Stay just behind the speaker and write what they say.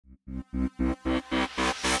Some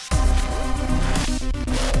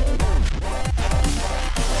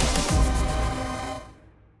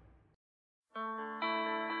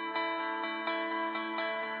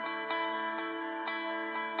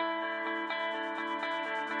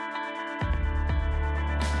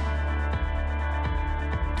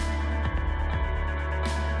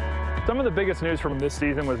of the biggest news from this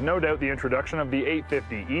season was no doubt the introduction of the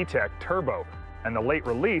 850 E-TEC Turbo and the late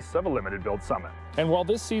release of a limited build Summit. And while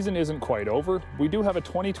this season isn't quite over, we do have a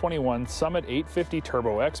 2021 Summit 850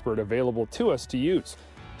 Turbo Xpert available to us to use.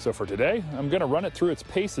 So for today, I'm going to run it through its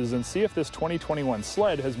paces and see if this 2021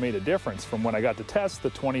 sled has made a difference from when I got to test the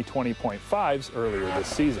 2020.5s earlier this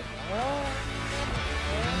season.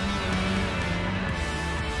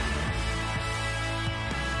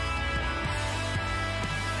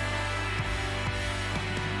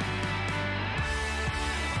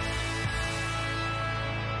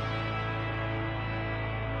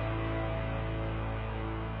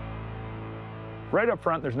 Right up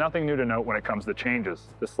front, there's nothing new to note when it comes to changes.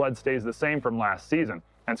 The sled stays the same from last season,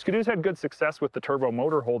 and SkiDoo's had good success with the turbo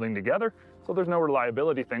motor holding together, so there's no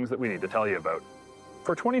reliability things that we need to tell you about.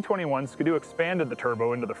 For 2021, SkiDoo expanded the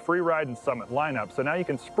turbo into the Freeride and Summit lineup, so now you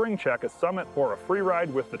can spring check a Summit or a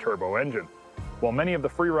Freeride with the turbo engine. While many of the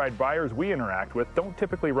Freeride buyers we interact with don't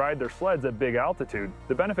typically ride their sleds at big altitude,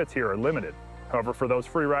 the benefits here are limited. However, for those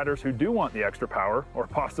Freeriders who do want the extra power, or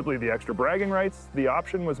possibly the extra bragging rights, the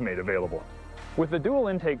option was made available. With the dual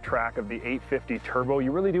intake track of the 850 Turbo,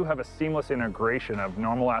 you really do have a seamless integration of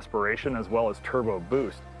normal aspiration as well as turbo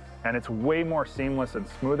boost, and it's way more seamless and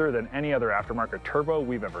smoother than any other aftermarket turbo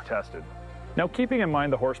we've ever tested. Now, keeping in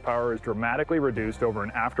mind the horsepower is dramatically reduced over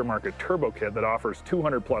an aftermarket turbo kit that offers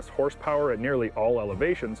 200 plus horsepower at nearly all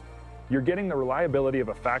elevations, you're getting the reliability of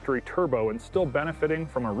a factory turbo and still benefiting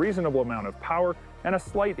from a reasonable amount of power and a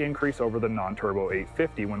slight increase over the non-turbo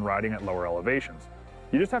 850 when riding at lower elevations.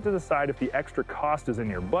 You just have to decide if the extra cost is in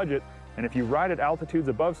your budget, and if you ride at altitudes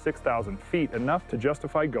above 6,000 feet enough to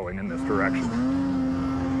justify going in this direction.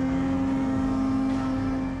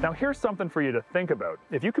 Now here's something for you to think about.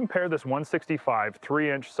 If you compare this 165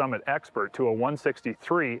 3-inch Summit Xpert to a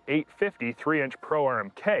 163 850 3-inch Pro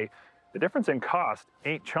RMK, the difference in cost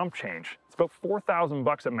ain't chump change. It's about 4,000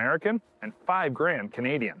 bucks American and 5 grand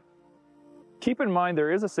Canadian. Keep in mind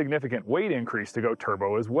there is a significant weight increase to go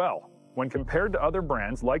turbo as well. When compared to other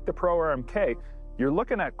brands like the Pro RMK, you're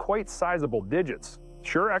looking at quite sizable digits.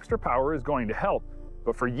 Sure, extra power is going to help,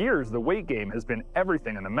 but for years the weight game has been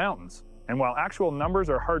everything in the mountains. And while actual numbers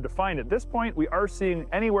are hard to find at this point, we are seeing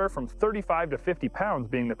anywhere from 35 to 50 pounds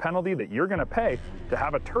being the penalty that you're going to pay to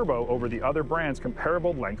have a turbo over the other brands'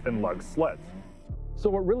 comparable length and lug sleds.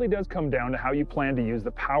 So it really does come down to how you plan to use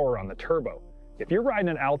the power on the turbo. If you're riding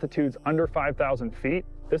at altitudes under 5,000 feet,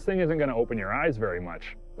 this thing isn't going to open your eyes very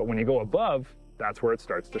much. But when you go above, that's where it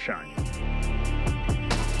starts to shine.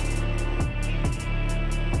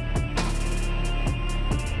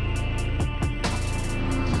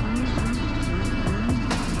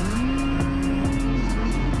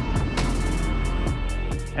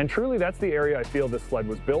 And truly, that's the area I feel this sled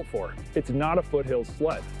was built for. It's not a foothills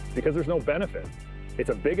sled, because there's no benefit. It's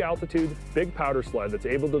a big altitude, big powder sled that's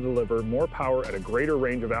able to deliver more power at a greater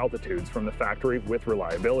range of altitudes from the factory with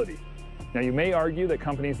reliability. Now, you may argue that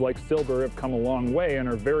companies like Silver have come a long way and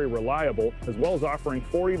are very reliable, as well as offering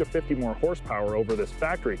 40 to 50 more horsepower over this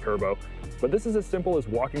factory turbo, but this is as simple as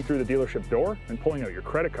walking through the dealership door and pulling out your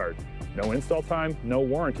credit card. No install time, no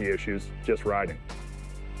warranty issues, just riding.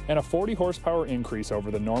 And a 40 horsepower increase over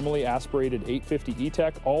the normally aspirated 850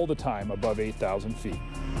 E-TEC all the time above 8,000 feet.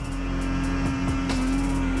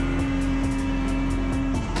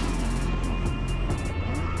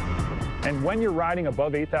 And when you're riding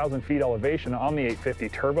above 8,000 feet elevation on the 850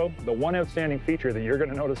 Turbo, the one outstanding feature that you're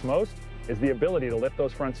going to notice most is the ability to lift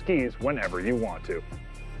those front skis whenever you want to.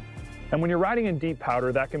 And when you're riding in deep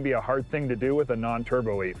powder, that can be a hard thing to do with a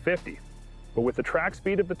non-turbo 850. But with the track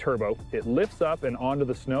speed of the Turbo, it lifts up and onto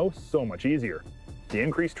the snow so much easier. The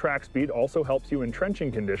increased track speed also helps you in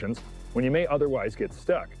trenching conditions when you may otherwise get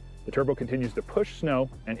stuck. The Turbo continues to push snow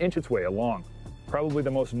and inch its way along. Probably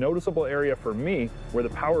the most noticeable area for me where the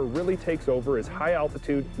power really takes over is high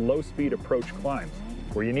altitude, low speed approach climbs,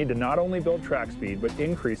 where you need to not only build track speed, but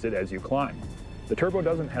increase it as you climb. The Turbo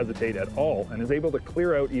doesn't hesitate at all and is able to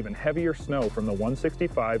clear out even heavier snow from the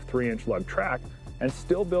 165 3-inch lug track and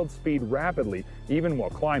still build speed rapidly even while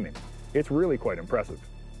climbing. It's really quite impressive.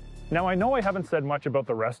 Now, I know I haven't said much about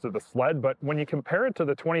the rest of the sled, but when you compare it to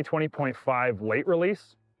the 2020.5 late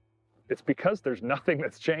release, it's because there's nothing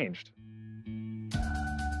that's changed.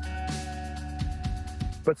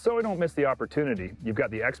 But so I don't miss the opportunity, you've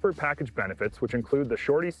got the Xpert package benefits, which include the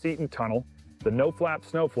shorty seat and tunnel, the no-flap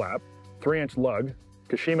snow flap, 3-inch lug,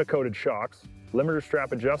 Kashima-coated shocks, limiter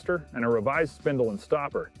strap adjuster, and a revised spindle and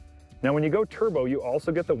stopper. Now when you go turbo, you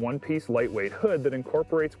also get the one-piece lightweight hood that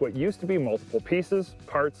incorporates what used to be multiple pieces,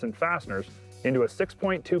 parts, and fasteners into a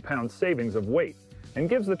 6.2-pound savings of weight, and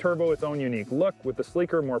gives the turbo its own unique look with the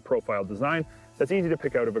sleeker, more profiled design that's easy to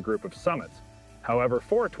pick out of a group of Summits. However,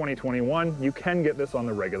 for 2021, you can get this on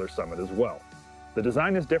the regular Summit as well. The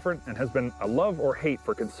design is different and has been a love or hate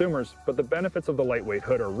for consumers, but the benefits of the lightweight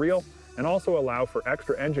hood are real and also allow for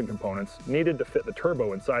extra engine components needed to fit the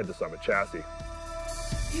turbo inside the Summit chassis.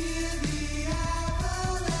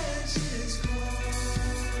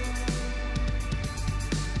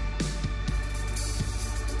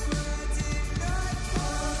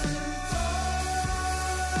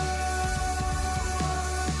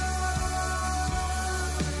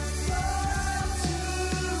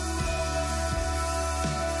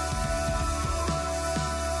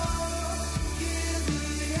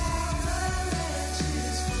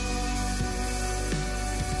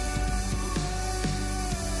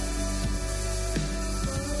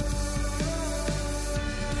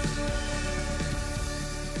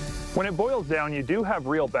 When it boils down, you do have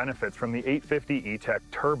real benefits from the 850 E-TEC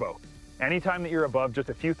Turbo. Anytime that you're above just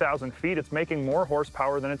a few thousand feet, it's making more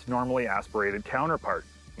horsepower than its normally aspirated counterpart.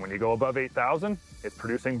 When you go above 8,000, it's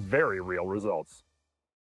producing very real results.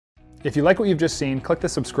 If you like what you've just seen, click the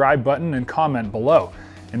subscribe button and comment below.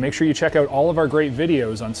 And make sure you check out all of our great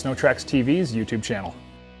videos on SnowTrax TV's YouTube channel.